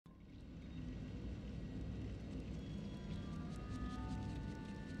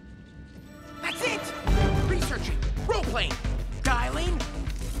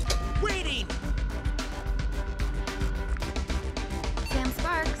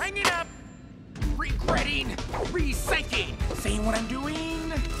Spreading, recycling, saying what I'm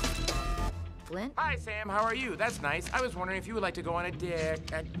doing. Flint? Hi, Sam. How are you? That's nice. I was wondering if you would like to go on a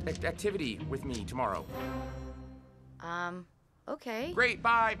activity with me tomorrow. Okay. Great,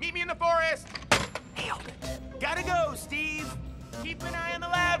 bye. Meet me in the forest. Nailed it. Gotta go, Steve. Keep an eye on the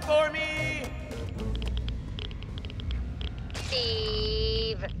lab for me.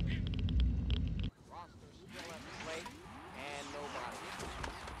 Steve.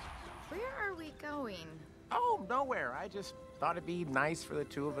 Where are we going? Oh, nowhere. I just thought it'd be nice for the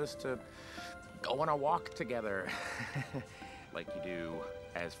two of us to go on a walk together. Like you do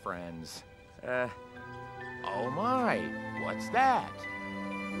as friends. Oh my, what's that?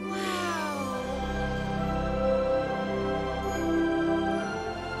 Wow.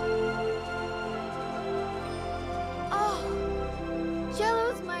 Oh,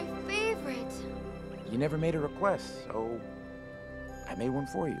 Jello's my favorite. You never made a request, so I made one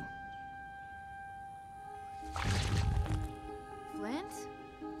for you. Flint?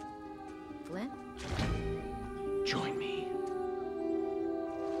 Flint? Join me.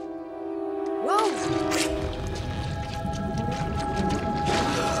 Whoa!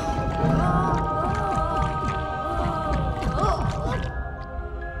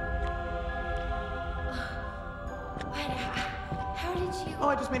 How did you... Oh,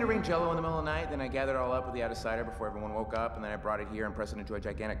 I just made it rain Jell-O in the middle of the night, then I gathered it all up with the out-of-cider before everyone woke up, and then I brought it here and pressed it into a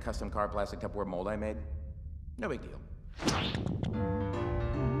gigantic custom car plastic Tupperware mold I made. No big deal.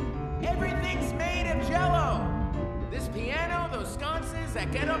 Everything's made of Jell-O! This piano, those sconces,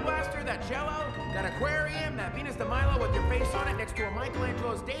 that ghetto blaster, that Jell-O, that aquarium, that Venus de Milo with your face on it next to a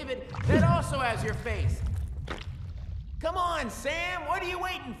Michelangelo's David that also has your face. Come on, Sam, what are you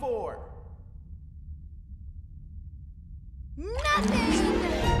waiting for?